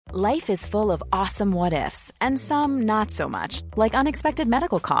Life is full of awesome what-ifs, and some not so much, like unexpected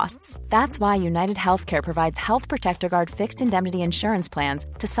medical costs. That's why United Healthcare provides Health Protector Guard fixed indemnity insurance plans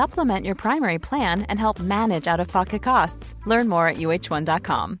to supplement your primary plan and help manage out-of-pocket costs. Learn more at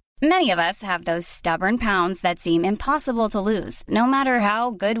uh1.com. Many of us have those stubborn pounds that seem impossible to lose, no matter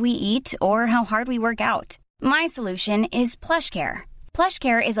how good we eat or how hard we work out. My solution is PlushCare.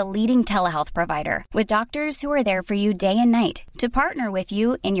 PlushCare is a leading telehealth provider with doctors who are there for you day and night to partner with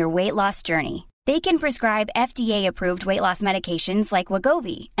you in your weight loss journey. They can prescribe FDA-approved weight loss medications like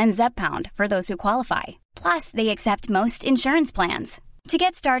Wegovy and Zepbound for those who qualify. Plus, they accept most insurance plans. To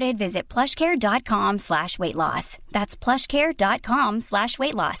get started, visit plushcare.com/weightloss. That's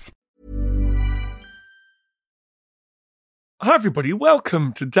plushcare.com/weightloss. Hi everybody,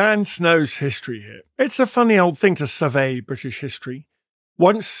 welcome to Dan Snow's History here. It's a funny old thing to survey British history.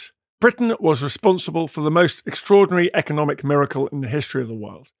 Once, Britain was responsible for the most extraordinary economic miracle in the history of the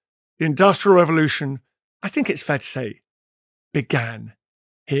world. The Industrial Revolution, I think it's fair to say, began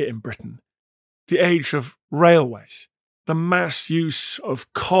here in Britain. The age of railways, the mass use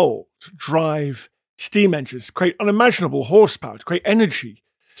of coal to drive steam engines, create unimaginable horsepower, to create energy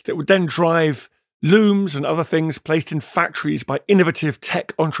that would then drive looms and other things placed in factories by innovative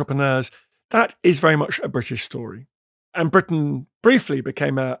tech entrepreneurs. That is very much a British story. And Britain briefly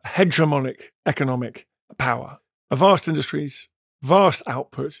became a hegemonic economic power. A vast industries, vast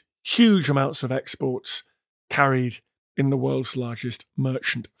output, huge amounts of exports carried in the world's largest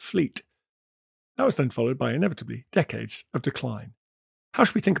merchant fleet. That was then followed by, inevitably, decades of decline. How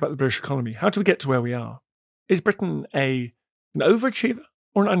should we think about the British economy? How do we get to where we are? Is Britain an overachiever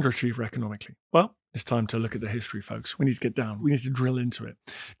or an underachiever economically? Well, it's time to look at the history, folks. We need to get down. We need to drill into it.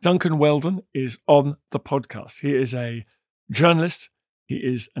 Duncan Weldon is on the podcast. He is a journalist. He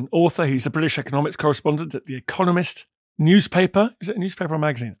is an author. He's a British economics correspondent at The Economist newspaper. Is it a newspaper or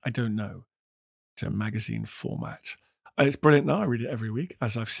magazine? I don't know. It's a magazine format. And it's brilliant now. I read it every week,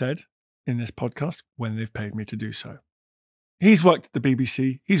 as I've said in this podcast, when they've paid me to do so. He's worked at the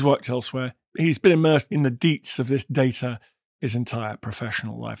BBC. He's worked elsewhere. He's been immersed in the deets of this data his entire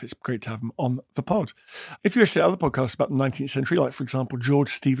professional life. It's great to have him on the pod. If you wish to other podcasts about the 19th century, like, for example, George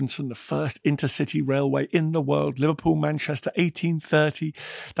Stephenson, the first intercity railway in the world, Liverpool, Manchester, 1830,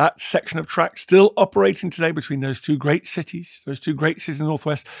 that section of track still operating today between those two great cities in the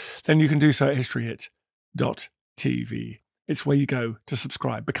Northwest, then you can do so at historyhit.tv. It's where you go to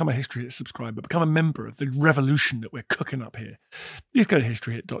subscribe, become a History Hit subscriber, become a member of the revolution that we're cooking up here. You go to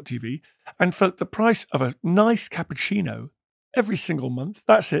historyhit.tv, and for the price of a nice cappuccino every single month,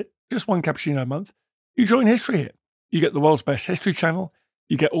 that's it, just one cappuccino a month, you join History Hit. You get the world's best history channel.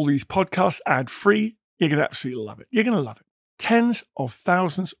 You get all these podcasts ad-free. You're going to absolutely love it. You're going to love it. Tens of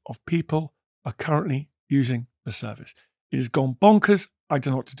thousands of people are currently using the service. It has gone bonkers. I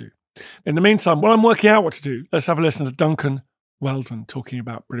don't know what to do. In the meantime, while I'm working out what to do, let's have a listen to Duncan Weldon talking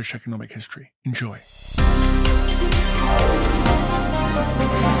about British economic history. Enjoy.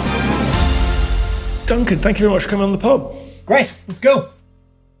 Duncan, thank you very much for coming on the pod. Great, let's go.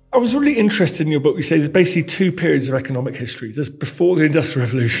 I was really interested in your book. You say there's basically two periods of economic history. There's before the Industrial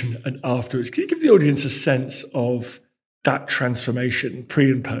Revolution and afterwards. Can you give the audience a sense of that transformation,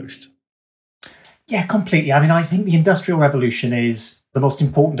 pre and post? Yeah, completely. I mean, I think the Industrial Revolution is the most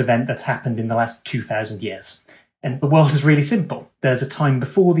important event that's happened in the last 2,000 years. And the world is really simple. There's a time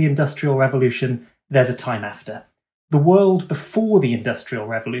before the Industrial Revolution, there's a time after. The world before the Industrial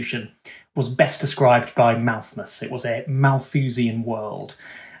Revolution was best described by Malthus. It was a Malthusian world.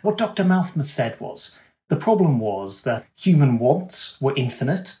 What Dr. Malthus said was, the problem was that human wants were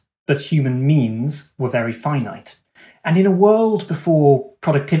infinite, but human means were very finite. And in a world before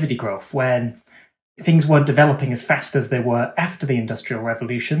productivity growth, when things weren't developing as fast as they were after the Industrial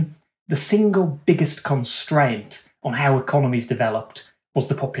Revolution, the single biggest constraint on how economies developed was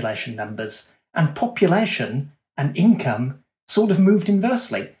the population numbers. And population and income sort of moved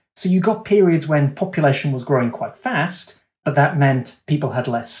inversely. So you got periods when population was growing quite fast, but that meant people had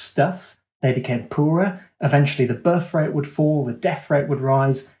less stuff, they became poorer, eventually the birth rate would fall, the death rate would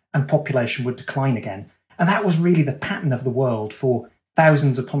rise, and population would decline again. And that was really the pattern of the world for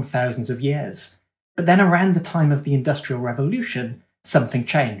thousands upon thousands of years. But then around the time of the Industrial Revolution, something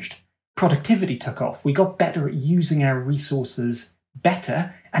changed. Productivity took off. We got better at using our resources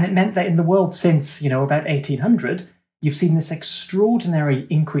better, and it meant that in the world since, about 1800, you've seen this extraordinary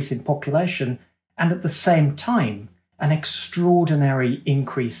increase in population, and at the same time, an extraordinary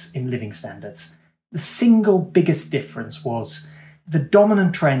increase in living standards. The single biggest difference was the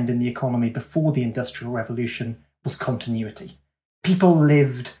dominant trend in the economy before the Industrial Revolution was continuity. People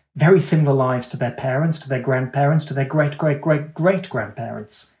lived very similar lives to their parents, to their grandparents, to their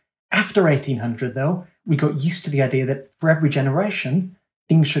great-great-great-great-grandparents. After 1800, though, we got used to the idea that for every generation,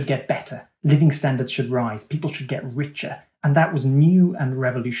 things should get better, living standards should rise, people should get richer, and that was new and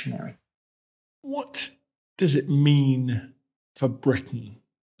revolutionary. What does it mean for Britain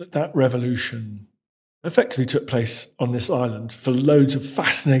that revolution effectively took place on this island for loads of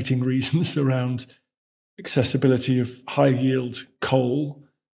fascinating reasons around accessibility of high-yield coal,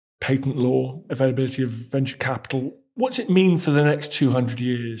 patent law, availability of venture capital? What's it mean for the next 200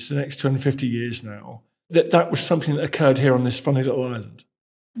 years, the next 250 years now, that was something that occurred here on this funny little island?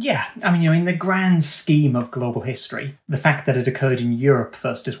 Yeah, I mean, in the grand scheme of global history, the fact that it occurred in Europe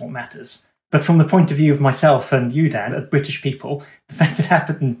first is what matters. But from the point of view of myself and you, Dan, as British people, the fact it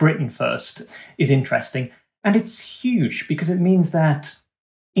happened in Britain first is interesting. And it's huge because it means that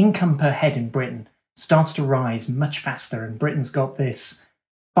income per head in Britain starts to rise much faster, and Britain's got this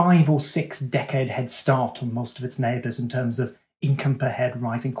 5 or 6 decade head start on most of its neighbours in terms of income per head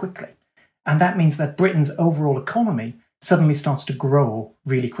rising quickly. And that means that Britain's overall economy suddenly starts to grow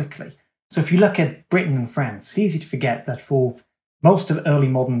really quickly. So if you look at Britain and France, it's easy to forget that for most of early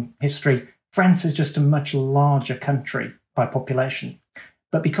modern history, France is just a much larger country by population.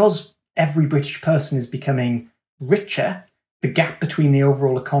 But because every British person is becoming richer, the gap between the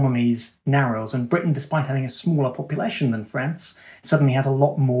overall economies narrows, and Britain, despite having a smaller population than France, suddenly has a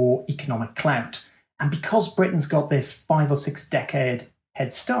lot more economic clout. And because Britain's got this 5 or 6 decade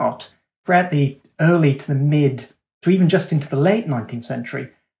head start, throughout the early to the mid to even just into the late 19th century,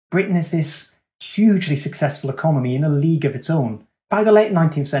 Britain is this hugely successful economy in a league of its own. By the late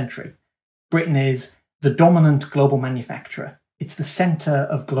 19th century, Britain is the dominant global manufacturer. It's the centre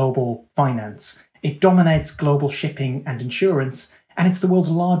of global finance. It dominates global shipping and insurance, and it's the world's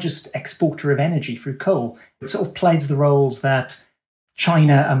largest exporter of energy through coal. It sort of plays the roles that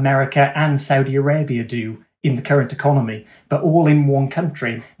China, America, and Saudi Arabia do in the current economy, but all in one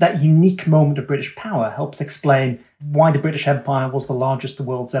country. That unique moment of British power helps explain why the British Empire was the largest the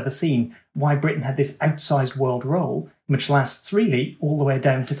world's ever seen, why Britain had this outsized world role, which lasts really all the way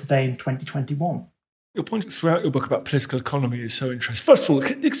down to today in 2021. Your point throughout your book about political economy is so interesting. First of all,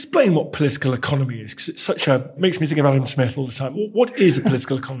 explain what political economy is, because it's makes me think of Adam Smith all the time. What is a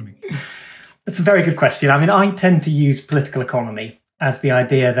political economy? That's a very good question. I mean, I tend to use political economy as the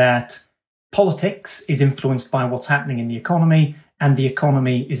idea that politics is influenced by what's happening in the economy, and the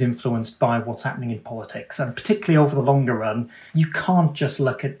economy is influenced by what's happening in politics. And particularly over the longer run, you can't just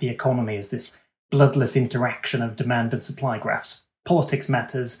look at the economy as this bloodless interaction of demand and supply graphs. Politics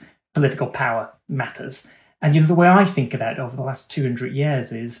matters, political power matters. And the way I think about it over the last 200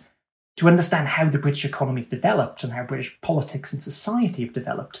 years is to understand how the British economy's developed and how British politics and society have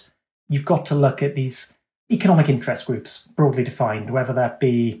developed. You've got to look at these economic interest groups, broadly defined, whether that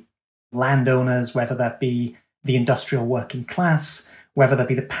be landowners, whether that be the industrial working class, whether that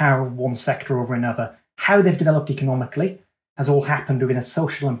be the power of one sector over another. How they've developed economically has all happened within a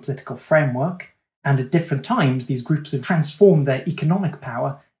social and political framework, and at different times these groups have transformed their economic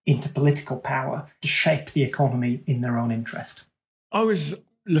power into political power to shape the economy in their own interest. I was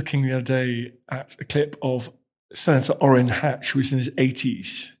looking the other day at a clip of Senator Orrin Hatch, who was in his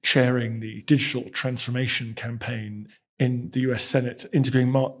 80s, chairing the digital transformation campaign in the US Senate,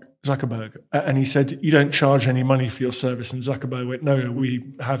 interviewing Mark Zuckerberg. And he said, "You don't charge any money for your service." And Zuckerberg went, no, we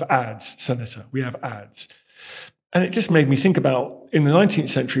have ads, Senator, we have ads. And it just made me think about, in the 19th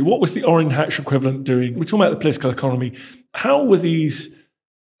century, what was the Orrin Hatch equivalent doing? We're talking about the political economy. How were these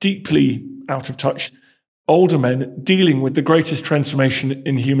deeply out of touch older men dealing with the greatest transformation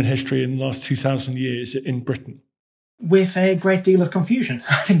in human history in the last 2,000 years in Britain? With a great deal of confusion,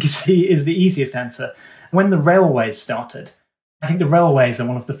 I think is the easiest answer. When the railways started, I think the railways are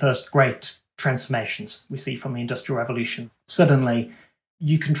one of the first great transformations we see from the Industrial Revolution. Suddenly,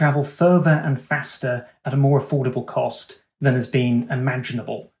 you can travel further and faster at a more affordable cost than has been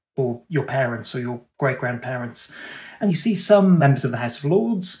imaginable for your parents or your great-grandparents. And you see some members of the House of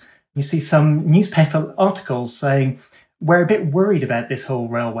Lords, you see some newspaper articles saying, we're a bit worried about this whole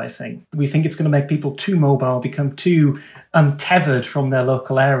railway thing. We think it's going to make people too mobile, become too untethered from their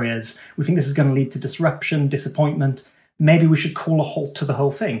local areas. We think this is going to lead to disruption, disappointment. Maybe we should call a halt to the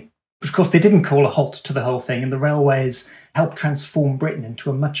whole thing. But of course, they didn't call a halt to the whole thing, and the railways helped transform Britain into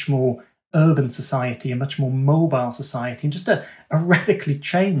a much more urban society, a much more mobile society, and just a radically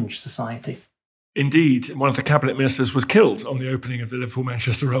changed society. Indeed, one of the cabinet ministers was killed on the opening of the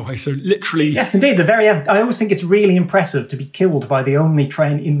Liverpool-Manchester Railway. So literally... Yes, indeed. I always think it's really impressive to be killed by the only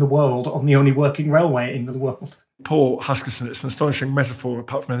train in the world on the only working railway in the world. Poor Huskisson, it's an astonishing metaphor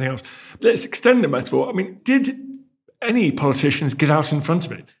apart from anything else. Let's extend the metaphor. I mean, did any politicians get out in front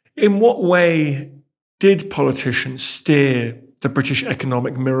of it? In what way did politicians steer the British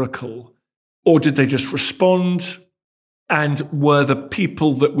economic miracle? Or did they just respond? And were the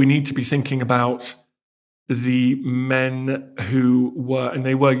people that we need to be thinking about the men who were, and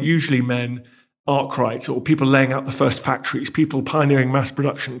they were usually men, Arkwright, or people laying out the first factories, people pioneering mass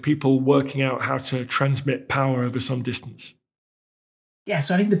production, people working out how to transmit power over some distance? Yeah,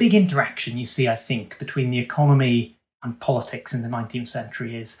 so I think the big interaction you see, I think, between the economy and politics in the 19th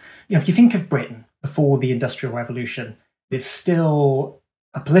century is, if you think of Britain before the Industrial Revolution, there's still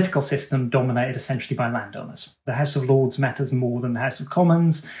a political system dominated essentially by landowners. The House of Lords matters more than the House of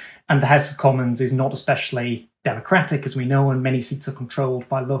Commons, and the House of Commons is not especially democratic, as we know, and many seats are controlled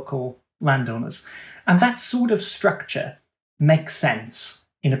by local landowners. And that sort of structure makes sense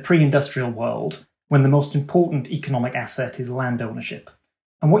in a pre-industrial world when the most important economic asset is land ownership.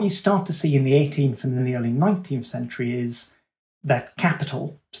 And what you start to see in the 18th and then the early 19th century is that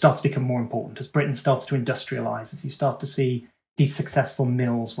capital starts to become more important as Britain starts to industrialise, as you start to see these successful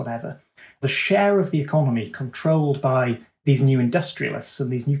mills, whatever. The share of the economy controlled by these new industrialists and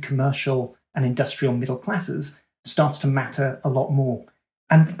these new commercial and industrial middle classes starts to matter a lot more.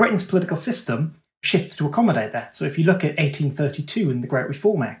 And Britain's political system shifts to accommodate that. So if you look at 1832 and the Great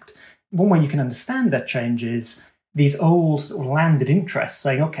Reform Act, one way you can understand that change is these old landed interests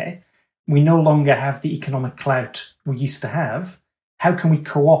saying, okay, we no longer have the economic clout we used to have. How can we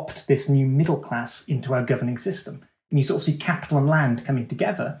co-opt this new middle class into our governing system? And you sort of see capital and land coming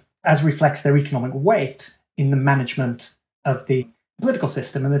together as reflects their economic weight in the management of the political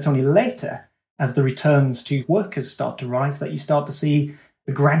system. And it's only later, as the returns to workers start to rise, that you start to see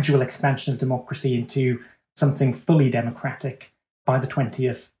the gradual expansion of democracy into something fully democratic by the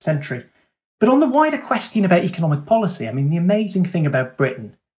 20th century. But on the wider question about economic policy, the amazing thing about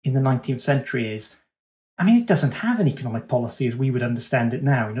Britain in the 19th century is, it doesn't have an economic policy as we would understand it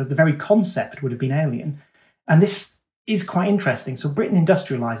now. The very concept would have been alien. And this is quite interesting. So Britain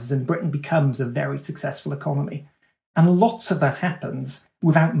industrialises and Britain becomes a very successful economy. And lots of that happens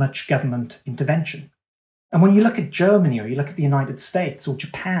without much government intervention. And when you look at Germany or you look at the United States or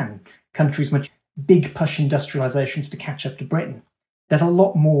Japan, countries which big push industrialisations to catch up to Britain, there's a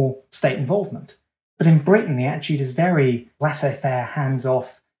lot more state involvement. But in Britain, the attitude is very laissez-faire,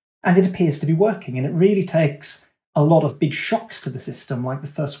 hands-off, and it appears to be working. And it really takes a lot of big shocks to the system, like the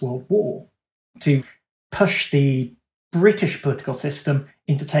First World War, to push the British political system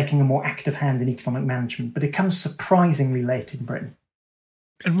into taking a more active hand in economic management. But it comes surprisingly late in Britain.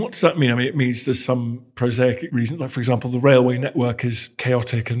 And what does that mean? It means there's some prosaic reasons. Like, for example, the railway network is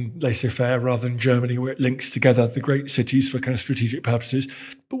chaotic and laissez-faire rather than Germany, where it links together the great cities for kind of strategic purposes.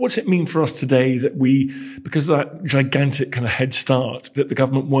 But what's it mean for us today that we, because of that gigantic kind of head start, that the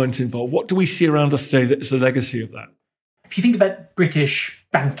government weren't involved? What do we see around us today that is the legacy of that? If you think about British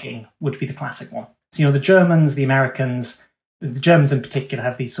banking, would be the classic one. So, the Germans, the Americans, the Germans in particular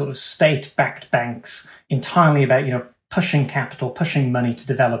have these sort of state-backed banks entirely about, pushing capital, pushing money to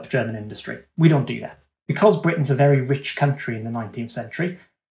develop German industry. We don't do that. Because Britain's a very rich country in the 19th century,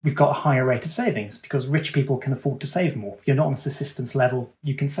 we've got a higher rate of savings because rich people can afford to save more. If you're not on a subsistence level,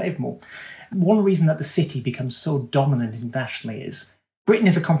 you can save more. One reason that the city becomes so dominant internationally is Britain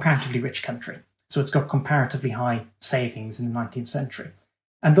is a comparatively rich country. So it's got comparatively high savings in the 19th century.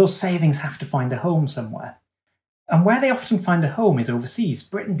 And those savings have to find a home somewhere. And where they often find a home is overseas.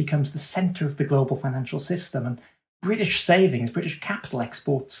 Britain becomes the centre of the global financial system, and British savings, British capital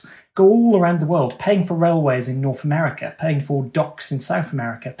exports go all around the world, paying for railways in North America, paying for docks in South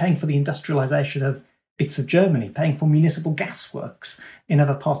America, paying for the industrialisation of bits of Germany, paying for municipal gas works in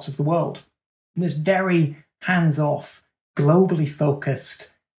other parts of the world. And this very hands-off, globally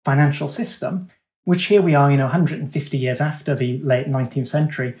focused financial system, which here we are, 150 years after the late 19th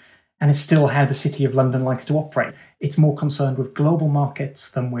century, and is still how the City of London likes to operate. It's more concerned with global markets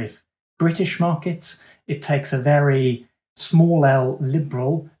than with British markets. It takes a very small L,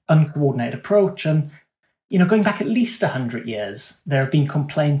 liberal, uncoordinated approach. And, going back at least 100 years, there have been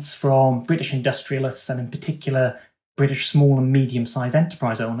complaints from British industrialists and in particular British small and medium-sized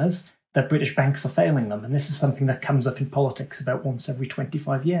enterprise owners that British banks are failing them. And this is something that comes up in politics about once every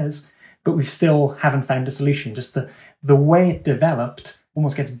 25 years. But we still haven't found a solution. Just the way it developed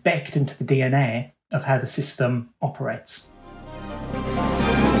almost gets baked into the DNA of how the system operates.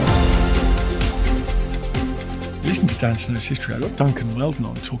 Listen to Dan Snow's History. I got Duncan Weldon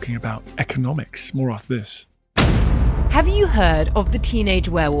on talking about economics. More after this. Have you heard of the teenage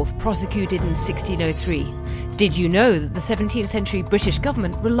werewolf prosecuted in 1603? Did you know that the 17th century British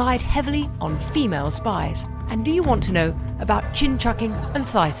government relied heavily on female spies? And do you want to know about chin-chucking and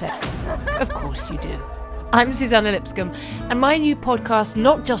thigh sex? Of course you do. I'm Susanna Lipscomb, and my new podcast,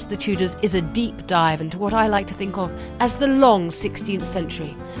 Not Just the Tudors, is a deep dive into what I like to think of as the long 16th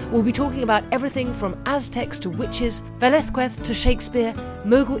century. We'll be talking about everything from Aztecs to witches, Velázquez to Shakespeare,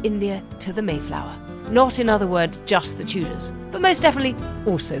 Mughal India to the Mayflower. Not, in other words, just the Tudors, but most definitely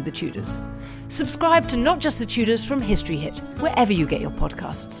also the Tudors. Subscribe to Not Just the Tudors from History Hit, wherever you get your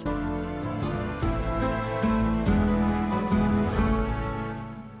podcasts.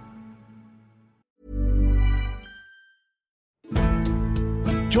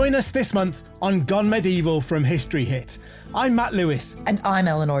 Join us this month on Gone Medieval from History Hit. I'm Matt Lewis. And I'm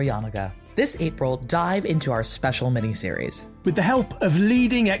Eleanor Yanaga. This April, dive into our special mini-series. With the help of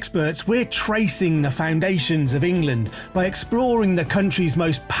leading experts, we're tracing the foundations of England by exploring the country's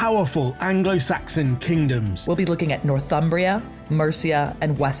most powerful Anglo-Saxon kingdoms. We'll be looking at Northumbria, Mercia,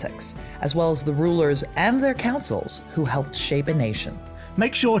 and Wessex, as well as the rulers and their councils who helped shape a nation.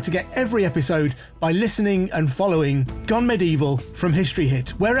 Make sure to get every episode by listening and following Gone Medieval from History Hit,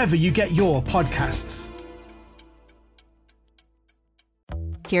 wherever you get your podcasts.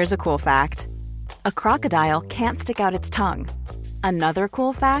 Here's a cool fact. A crocodile can't stick out its tongue. Another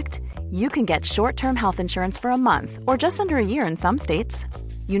cool fact, you can get short-term health insurance for a month or just under a year in some states.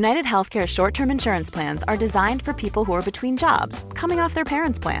 United Healthcare short-term insurance plans are designed for people who are between jobs, coming off their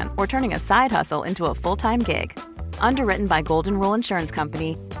parents' plan, or turning a side hustle into a full-time gig. Underwritten by Golden Rule Insurance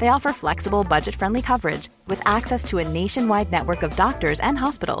Company, they offer flexible, budget-friendly coverage with access to a nationwide network of doctors and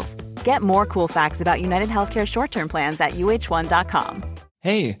hospitals. Get more cool facts about United Healthcare short-term plans at uh1.com.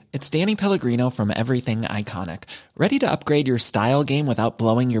 Hey, it's Danny Pellegrino from Everything Iconic. Ready to upgrade your style game without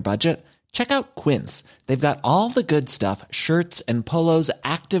blowing your budget? Check out Quince. They've got all the good stuff, shirts and polos,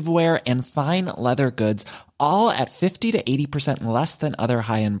 activewear, and fine leather goods, all at 50 to 80% less than other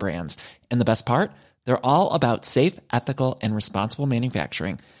high-end brands. And the best part? They're all about safe, ethical, and responsible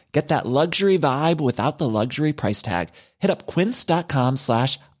manufacturing. Get that luxury vibe without the luxury price tag. Hit up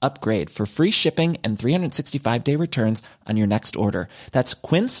quince.com/upgrade for free shipping and 365-day returns on your next order. That's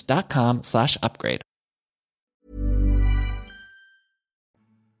quince.com/upgrade.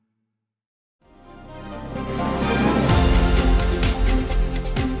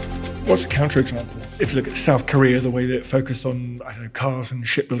 What's a counterexample? If you look at South Korea, the way that it focused on, cars and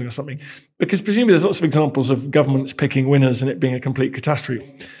shipbuilding or something, because presumably there's lots of examples of governments picking winners and it being a complete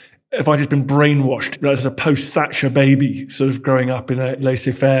catastrophe. If I'd just been brainwashed as a post-Thatcher baby, sort of growing up in a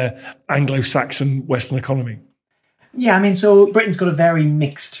laissez-faire Anglo-Saxon Western economy. Yeah, so Britain's got a very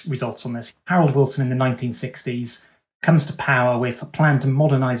mixed results on this. Harold Wilson in the 1960s comes to power with a plan to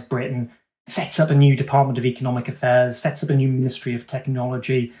modernise Britain, sets up a new Department of Economic Affairs, sets up a new Ministry of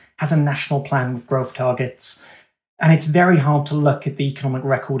Technology, has a national plan with growth targets. And it's very hard to look at the economic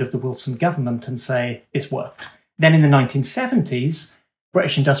record of the Wilson government and say, it's worked. Then in the 1970s,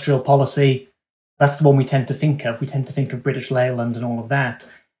 British industrial policy, that's the one we tend to think of. We tend to think of British Leyland and all of that.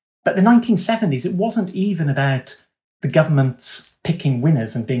 But the 1970s, it wasn't even about the governments picking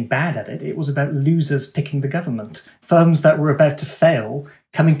winners and being bad at it. It was about losers picking the government. Firms that were about to fail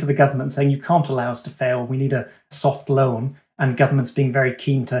coming to the government saying, you can't allow us to fail, we need a soft loan, and governments being very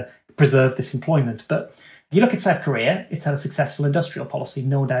keen to preserve this employment. But you look at South Korea, it's had a successful industrial policy,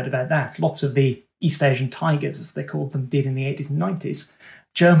 no doubt about that. Lots of the East Asian tigers, as they called them, did in the 80s and 90s.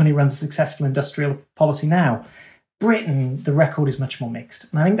 Germany runs a successful industrial policy now. Britain, the record is much more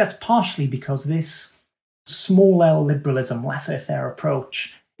mixed. And I think that's partially because this small L liberalism, laissez-faire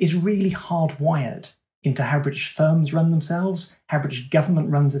approach is really hardwired into how British firms run themselves, how British government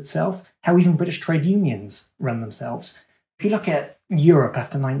runs itself, how even British trade unions run themselves. If you look at Europe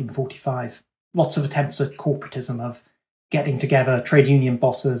after 1945, lots of attempts at corporatism, of getting together trade union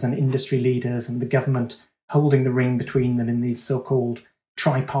bosses and industry leaders and the government holding the ring between them in these so-called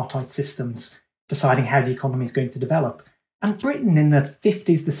tripartite systems, deciding how the economy is going to develop. And Britain in the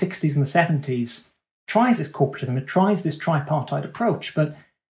 50s, the 60s and the 70s tries this corporatism, it tries this tripartite approach, but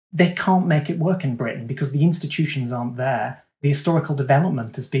they can't make it work in Britain because the institutions aren't there. The historical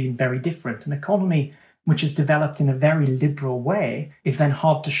development has been very different. An economy which is developed in a very liberal way is then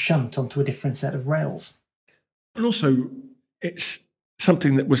hard to shunt onto a different set of rails. And also, it's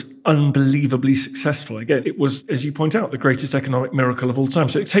something that was unbelievably successful. Again, it was, as you point out, the greatest economic miracle of all time.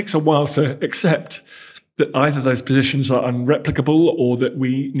 So it takes a while to accept that either those positions are unreplicable or that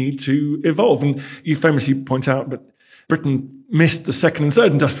we need to evolve. And you famously point out that Britain missed the second and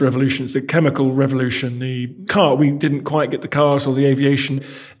third industrial revolutions, the chemical revolution, the car. We didn't quite get the cars or the aviation.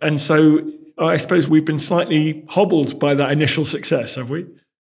 And so I suppose we've been slightly hobbled by that initial success, have we?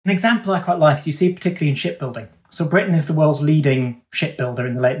 An example I quite like is you see it particularly in shipbuilding. So Britain is the world's leading shipbuilder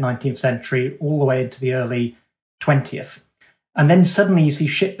in the late 19th century, all the way into the early 20th. And then suddenly you see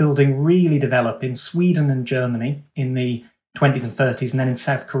shipbuilding really develop in Sweden and Germany in the 20s and 30s, and then in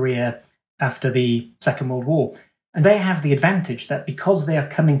South Korea after the Second World War. And they have the advantage that because they are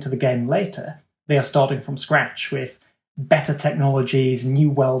coming to the game later, they are starting from scratch with better technologies, new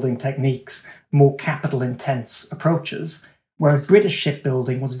welding techniques, more capital-intense approaches, whereas British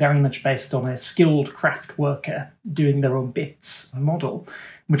shipbuilding was very much based on a skilled craft worker doing their own bits model,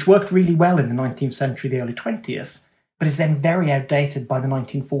 which worked really well in the 19th century, the early 20th, but is then very outdated by the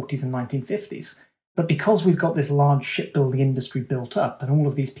 1940s and 1950s. But because we've got this large shipbuilding industry built up and all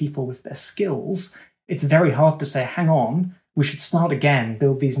of these people with their skills, it's very hard to say, hang on, we should start again,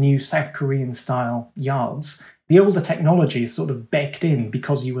 build these new South Korean-style yards. The older technology is sort of baked in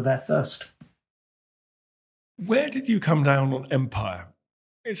because you were there first. Where did you come down on empire?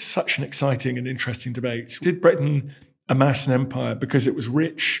 It's such an exciting and interesting debate. Did Britain amass an empire because it was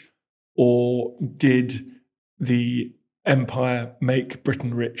rich, or did the empire make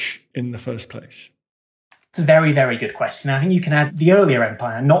Britain rich in the first place? It's a very, very good question. I think you can add the earlier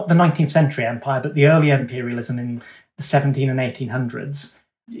empire, not the 19th century empire, but the earlier imperialism in the 17 and 1800s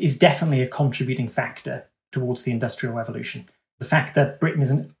is definitely a contributing factor towards the Industrial Revolution. The fact that Britain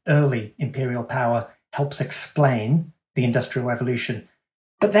is an early imperial power helps explain the Industrial Revolution.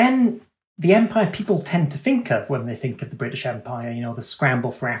 But then the empire people tend to think of when they think of the British Empire, the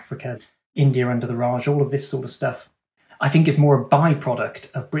scramble for Africa, India under the Raj, all of this sort of stuff, I think is more a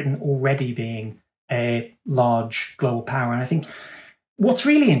byproduct of Britain already being a large global power. And I think what's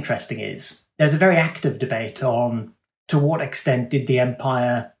really interesting is there's a very active debate on to what extent did the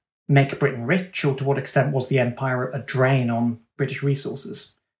empire make Britain rich, or to what extent was the empire a drain on British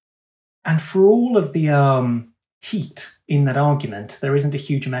resources? And for all of the heat in that argument, there isn't a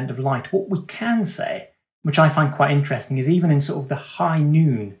huge amount of light. What we can say, which I find quite interesting, is even in sort of the high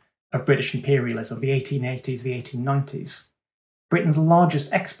noon of British imperialism, the 1880s, the 1890s, Britain's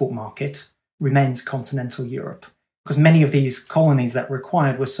largest export market remains continental Europe, because many of these colonies that were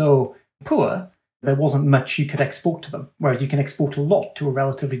acquired were so poor, there wasn't much you could export to them, whereas you can export a lot to a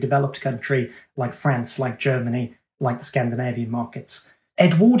relatively developed country like France, like Germany, like the Scandinavian markets.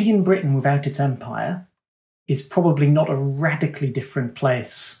 Edwardian Britain without its empire is probably not a radically different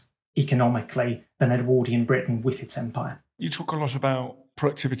place economically than Edwardian Britain with its empire. You talk a lot about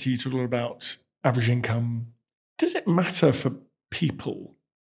productivity, you talk a lot about average income. Does it matter for people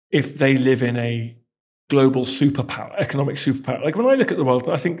if they live in a global superpower, economic superpower? Like when I look at the world,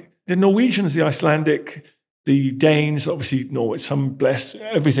 I think the Norwegians, the Icelandic, the Danes, obviously Norway, some blessed,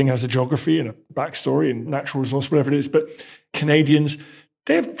 everything has a geography and a backstory and natural resource, whatever it is, but Canadians,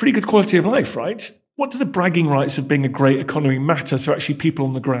 they have pretty good quality of life, right? What do the bragging rights of being a great economy matter to actually people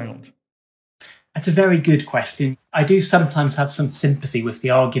on the ground? That's a very good question. I do sometimes have some sympathy with the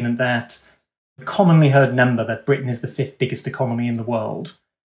argument that the commonly heard number that Britain is the 5th biggest economy in the world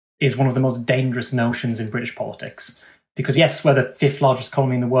is one of the most dangerous notions in British politics. Because yes, we're the 5th largest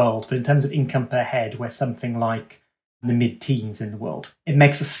economy in the world, but in terms of income per head, we're something like the mid-teens in the world. It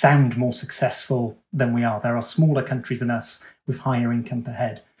makes us sound more successful than we are. There are smaller countries than us with higher income per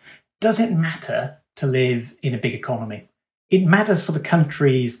head. Does it matter to live in a big economy? It matters for the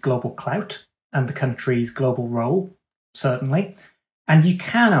country's global clout and the country's global role, certainly. And you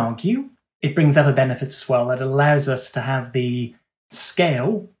can argue it brings other benefits as well. It allows us to have the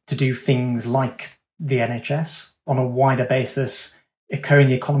scale to do things like the NHS on a wider basis, occurring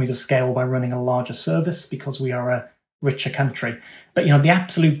the economies of scale by running a larger service because we are a richer country. But, the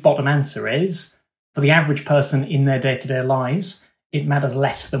absolute bottom answer is, for the average person in their day-to-day lives, it matters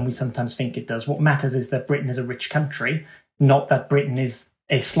less than we sometimes think it does. What matters is that Britain is a rich country, not that Britain is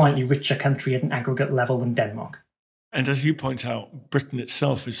a slightly richer country at an aggregate level than Denmark. And as you point out, Britain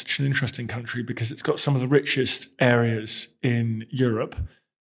itself is such an interesting country because it's got some of the richest areas in Europe,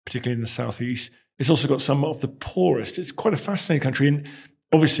 particularly in the southeast. It's also got some of the poorest. It's quite a fascinating country. And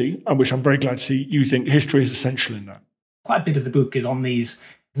obviously, which I'm very glad to see, you think history is essential in that. Quite a bit of the book is on these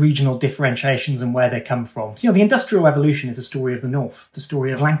regional differentiations and where they come from. So, the Industrial Revolution is a story of the North, the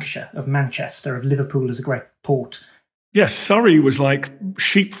story of Lancashire, of Manchester, of Liverpool as a great port. Yes, Surrey was like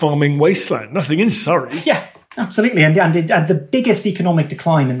sheep farming wasteland, nothing in Surrey. Yeah, absolutely. And the biggest economic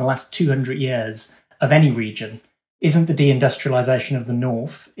decline in the last 200 years of any region isn't the deindustrialisation of the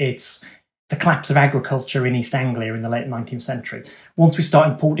North, it's the collapse of agriculture in East Anglia in the late 19th century. Once we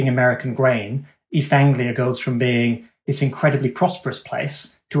start importing American grain, East Anglia goes from being this incredibly prosperous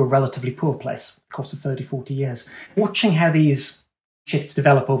place to a relatively poor place, of course, of 30, 40 years. Watching how these shifts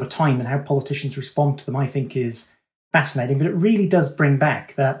develop over time and how politicians respond to them, I think is fascinating. But it really does bring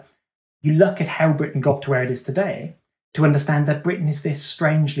back that you look at how Britain got to where it is today to understand that Britain is this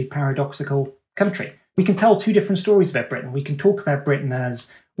strangely paradoxical country. We can tell two different stories about Britain. We can talk about Britain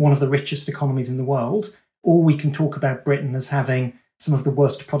as one of the richest economies in the world, or we can talk about Britain as having some of the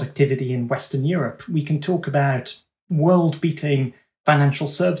worst productivity in Western Europe. We can talk about world-beating financial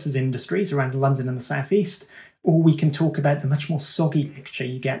services industries around London and the southeast, or we can talk about the much more soggy picture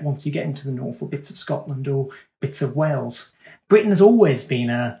you get once you get into the north, or bits of Scotland or bits of Wales. Britain has always been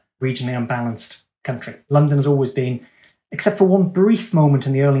a regionally unbalanced country. London has always been, except for one brief moment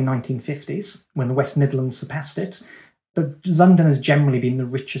in the early 1950s when the West Midlands surpassed it, but London has generally been the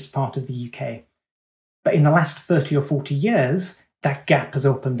richest part of the UK. But in the last 30 or 40 years, that gap has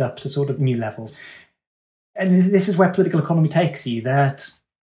opened up to sort of new levels. And this is where political economy takes you, that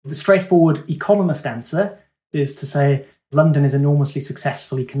the straightforward economist answer is to say London is enormously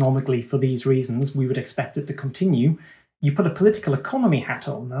successful economically for these reasons, we would expect it to continue. You put a political economy hat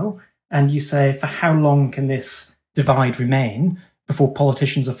on, though, and you say, for how long can this divide remain before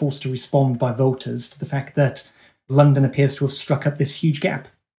politicians are forced to respond by voters to the fact that London appears to have struck up this huge gap?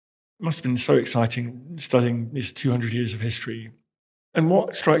 It must have been so exciting studying these 200 years of history. And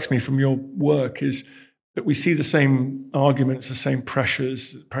what strikes me from your work is that we see the same arguments, the same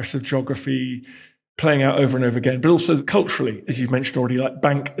pressures of geography playing out over and over again, but also culturally, as you've mentioned already, like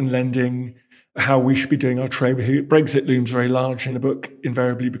bank and lending, how we should be doing our trade. Brexit looms very large in the book,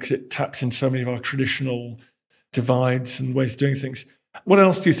 invariably, because it taps into so many of our traditional divides and ways of doing things. What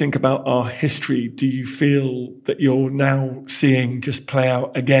else do you think about our history do you feel that you're now seeing just play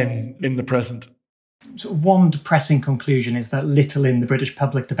out again in the present? So one depressing conclusion is that little in the British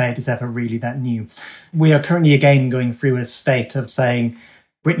public debate is ever really that new. We are currently again going through a state of saying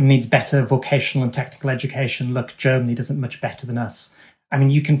Britain needs better vocational and technical education. Look, Germany does it much better than us. I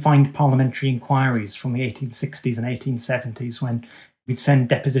mean, you can find parliamentary inquiries from the 1860s and 1870s when we'd send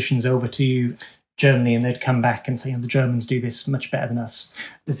depositions over to Germany and they'd come back and say, the Germans do this much better than us.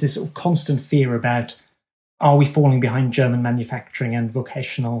 There's this sort of constant fear about, are we falling behind German manufacturing and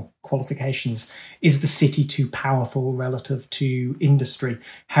vocational qualifications? Is the city too powerful relative to industry?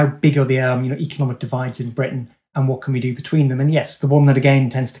 How big are the economic divides in Britain? And what can we do between them? And yes, the one that again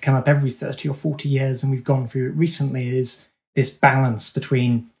tends to come up every 30 or 40 years, and we've gone through it recently, is this balance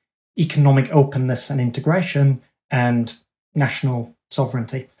between economic openness and integration and national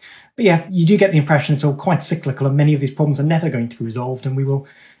sovereignty. But yeah, you do get the impression it's all quite cyclical, and many of these problems are never going to be resolved, and we will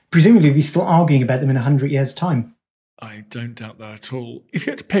presumably be still arguing about them in 100 years' time. I don't doubt that at all. If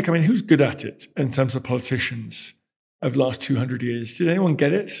you had to pick, who's good at it in terms of politicians over the last 200 years? Did anyone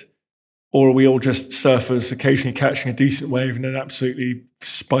get it? Or are we all just surfers occasionally catching a decent wave and then absolutely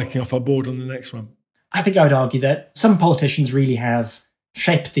spiking off our board on the next one? I think I would argue that some politicians really have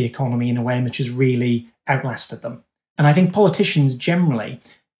shaped the economy in a way which has really outlasted them. And I think politicians generally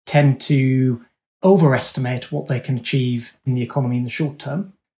tend to overestimate what they can achieve in the economy in the short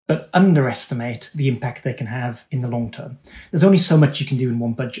term, but underestimate the impact they can have in the long term. There's only so much you can do in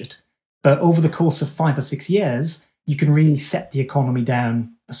one budget. But over the course of 5 or 6 years, you can really set the economy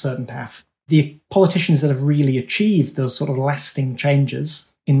down a certain path. The politicians that have really achieved those sort of lasting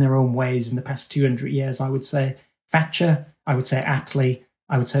changes in their own ways in the past 200 years, I would say Thatcher, I would say Attlee,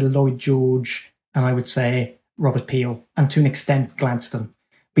 I would say Lloyd George, and I would say Robert Peel, and to an extent Gladstone.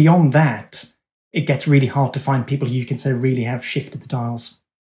 Beyond that, it gets really hard to find people who you can say really have shifted the dials.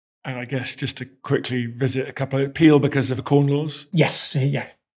 And I guess just to quickly visit a couple of Peel because of the Corn Laws. Yes, yeah.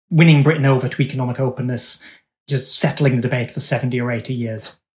 Winning Britain over to economic openness, just settling the debate for 70 or 80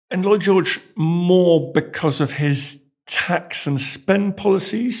 years. And Lloyd George more because of his tax and spend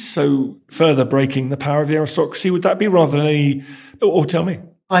policies, so further breaking the power of the aristocracy. Would that be rather than or tell me?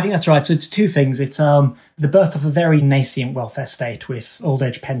 I think that's right. So it's two things. It's the birth of a very nascent welfare state with old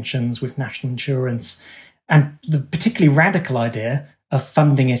age pensions, with national insurance, and the particularly radical idea of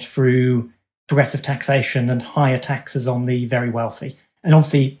funding it through progressive taxation and higher taxes on the very wealthy. And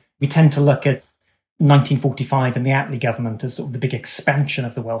obviously, we tend to look at 1945 and the Attlee government as sort of the big expansion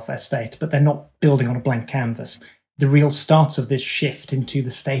of the welfare state, but they're not building on a blank canvas. The real starts of this shift into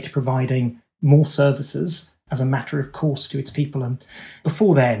the state providing more services as a matter of course to its people. And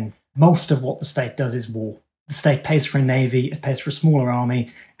before then, most of what the state does is war. The state pays for a navy, it pays for a smaller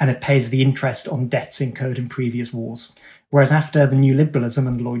army, and it pays the interest on debts incurred in previous wars. Whereas after the new liberalism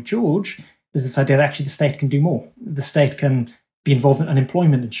and Lloyd George, there's this idea that actually the state can do more. The state can be involved in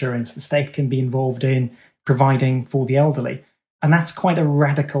unemployment insurance. The state can be involved in providing for the elderly. And that's quite a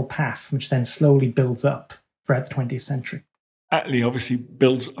radical path, which then slowly builds up throughout the 20th century. Attlee obviously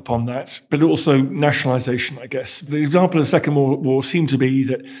builds upon that, but also nationalisation, I guess. The example of the Second World War seemed to be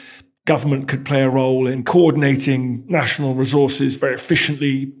that government could play a role in coordinating national resources very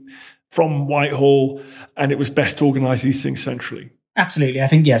efficiently from Whitehall, and it was best to organise these things centrally. Absolutely, I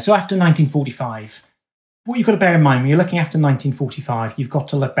think, yeah. So after 1945, What you've got to bear in mind when you're looking after 1945, you've got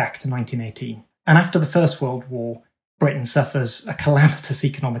to look back to 1918. And after the First World War, Britain suffers a calamitous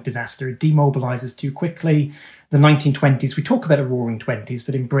economic disaster. It demobilises too quickly. The 1920s, we talk about a roaring 20s,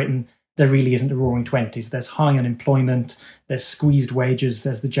 but in Britain, there really isn't a roaring 20s. There's high unemployment, there's squeezed wages,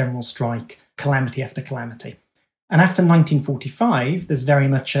 there's the general strike, calamity after calamity. And after 1945, there's very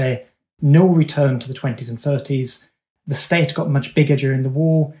much a no return to the 20s and 30s. The state got much bigger during the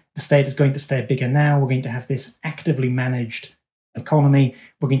war. The state is going to stay bigger now. We're going to have this actively managed economy.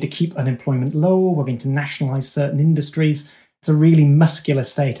 We're going to keep unemployment low. We're going to nationalise certain industries. It's a really muscular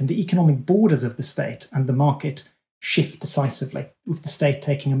state, and the economic borders of the state and the market shift decisively, with the state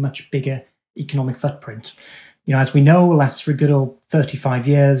taking a much bigger economic footprint. As we know, lasts for a good old 35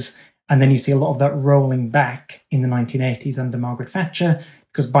 years, and then you see a lot of that rolling back in the 1980s under Margaret Thatcher,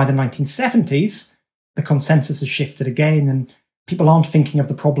 because by the 1970s, the consensus has shifted again, and people aren't thinking of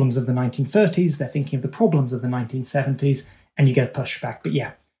the problems of the 1930s, they're thinking of the problems of the 1970s, and you get a pushback. But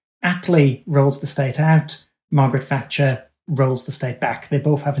yeah, Attlee rolls the state out, Margaret Thatcher rolls the state back. They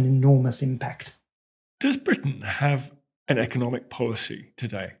both have an enormous impact. Does Britain have an economic policy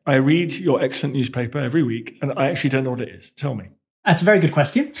today? I read your excellent newspaper every week, and I actually don't know what it is. Tell me. That's a very good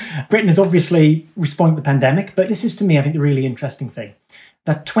question. Britain is obviously responding to the pandemic, but this is, to me, I think, the really interesting thing.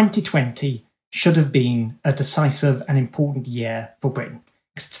 That 2020 should have been a decisive and important year for Britain.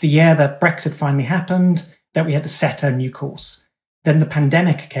 It's the year that Brexit finally happened, that we had to set a new course. Then the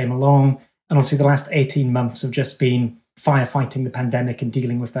pandemic came along, and obviously the last 18 months have just been firefighting the pandemic and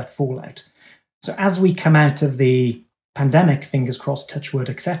dealing with that fallout. So as we come out of the pandemic, fingers crossed, touch wood,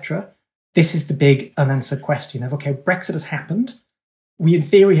 etc., this is the big unanswered question of, okay, Brexit has happened. We, in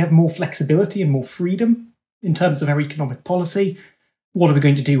theory, have more flexibility and more freedom in terms of our economic policy. What are we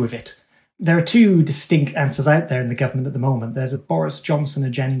going to do with it? There are two distinct answers out there in the government at the moment. There's a Boris Johnson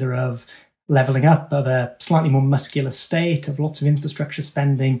agenda of levelling up, of a slightly more muscular state, of lots of infrastructure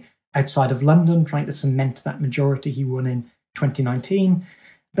spending outside of London, trying to cement that majority he won in 2019.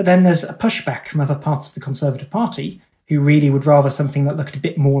 But then there's a pushback from other parts of the Conservative Party who really would rather something that looked a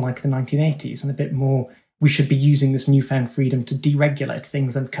bit more like the 1980s and a bit more, we should be using this newfound freedom to deregulate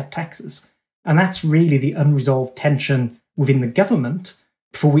things and cut taxes. And that's really the unresolved tension within the government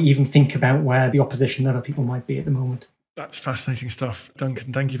before we even think about where the opposition and other people might be at the moment. That's fascinating stuff.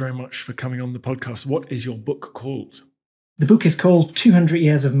 Duncan, thank you very much for coming on the podcast. What is your book called? The book is called 200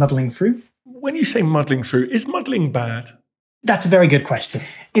 Years of Muddling Through. When you say muddling through, is muddling bad? That's a very good question.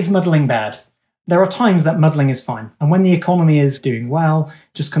 Is muddling bad? There are times that muddling is fine. And when the economy is doing well,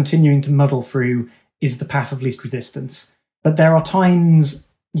 just continuing to muddle through is the path of least resistance. But there are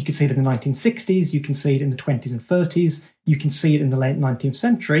times, you can see it in the 1960s, you can see it in the 20s and 30s, you can see it in the late 19th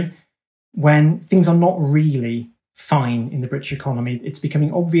century, when things are not really fine in the British economy. It's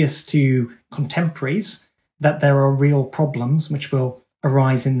becoming obvious to contemporaries that there are real problems which will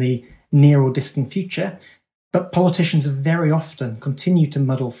arise in the near or distant future. But politicians have very often continued to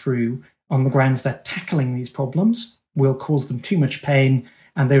muddle through on the grounds that tackling these problems will cause them too much pain,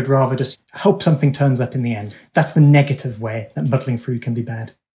 and they would rather just hope something turns up in the end. That's the negative way that muddling through can be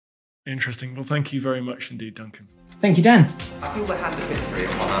bad. Interesting. Well, thank you very much indeed, Duncan. Thank you, Dan. I feel the hand of history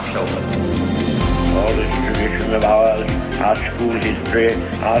upon our shoulders. All this tradition of ours, our school history,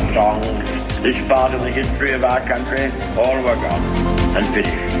 our songs, this part of the history of our country, all were gone and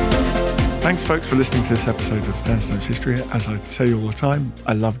finished. Thanks, folks, for listening to this episode of Dan Snow's History. As I say all the time,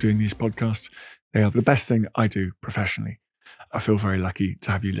 I love doing these podcasts. They are the best thing I do professionally. I feel very lucky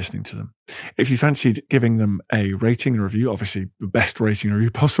to have you listening to them. If you fancied giving them a rating and review, obviously the best rating and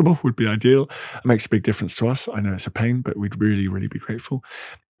review possible would be ideal. It makes a big difference to us. I know it's a pain, but we'd really, really be grateful.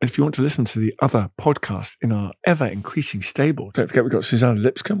 And if you want to listen to the other podcasts in our ever-increasing stable, don't forget we've got Susanna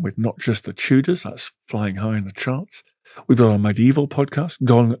Lipscomb with Not Just the Tudors. That's flying high in the charts. We've got our medieval podcast,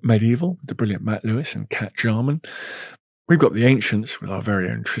 Gone Medieval, with the brilliant Matt Lewis and Kat Jarman. We've got The Ancients with our very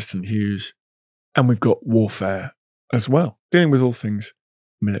own Tristan Hughes. And we've got Warfare as well, dealing with all things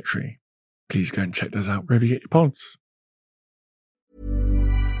military. Please go and check those out wherever you get your pods.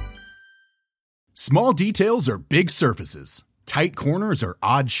 Small details are big surfaces. Tight corners are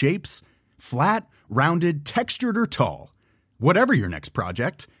odd shapes. Flat, rounded, textured, or tall. Whatever your next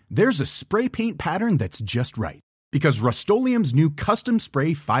project, there's a spray paint pattern that's just right. Because Rust-Oleum's new Custom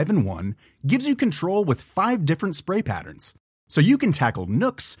Spray 5-in-1 gives you control with 5 different spray patterns. So you can tackle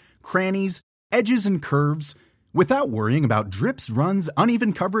nooks, crannies, edges, and curves without worrying about drips, runs,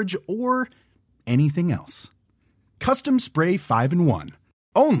 uneven coverage, or anything else. Custom Spray 5-in-1.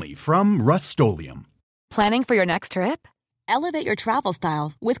 Only from Rust-Oleum. Planning for your next trip? Elevate your travel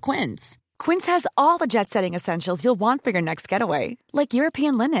style with Quince. Quince has all the jet-setting essentials you'll want for your next getaway, like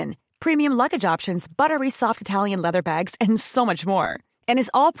European linen, premium luggage options, buttery soft Italian leather bags, and so much more. And is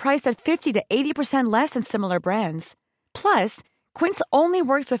all priced at 50 to 80% less than similar brands. Plus, Quince only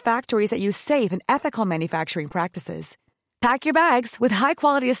works with factories that use safe and ethical manufacturing practices. Pack your bags with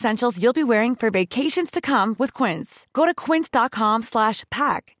high-quality essentials you'll be wearing for vacations to come with Quince. Go to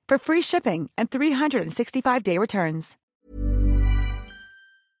quince.com/pack for free shipping and 365-day returns.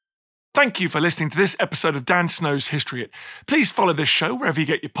 Thank you for listening to this episode of Dan Snow's History Hit. Please follow this show wherever you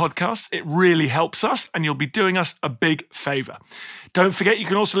get your podcasts. It really helps us, and you'll be doing us a big favour. Don't forget, you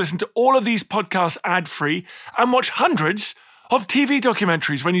can also listen to all of these podcasts ad-free and watch hundreds of TV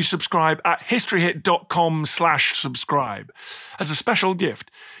documentaries when you subscribe at historyhit.com/subscribe. As a special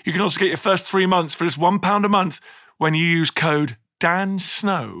gift, you can also get your first 3 months for just £1 a month when you use code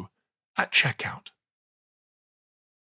DANSNOW at checkout.